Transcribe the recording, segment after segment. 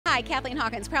Hi, Kathleen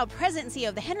Hawkins, proud President and CEO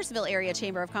of the Hendersonville Area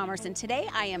Chamber of Commerce, and today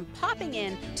I am popping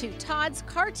in to TODDS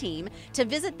Car Team to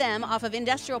visit them off of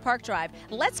Industrial Park Drive.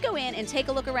 Let's go in and take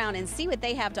a look around and see what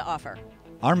they have to offer.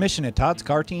 Our mission at TODDS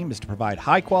Car Team is to provide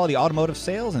high-quality automotive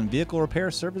sales and vehicle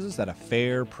repair services at a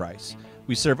fair price.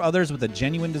 We serve others with a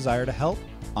genuine desire to help,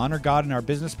 honor God in our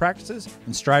business practices,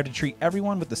 and strive to treat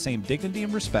everyone with the same dignity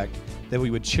and respect that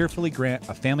we would cheerfully grant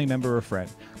a family member or friend.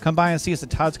 Come by and see us at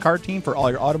TODDS Car Team for all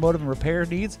your automotive and repair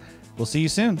needs. We'll see you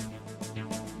soon.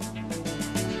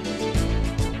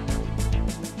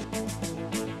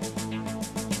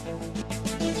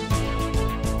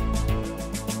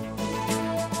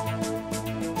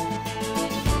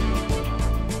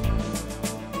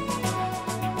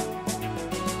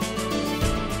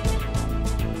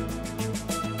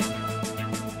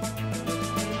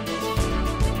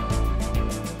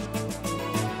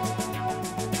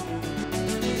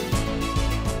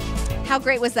 How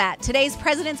great was that? Today's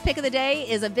President's Pick of the Day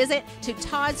is a visit to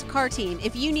TODDS Car Team.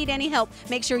 If you need any help,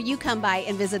 make sure you come by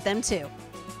and visit them too.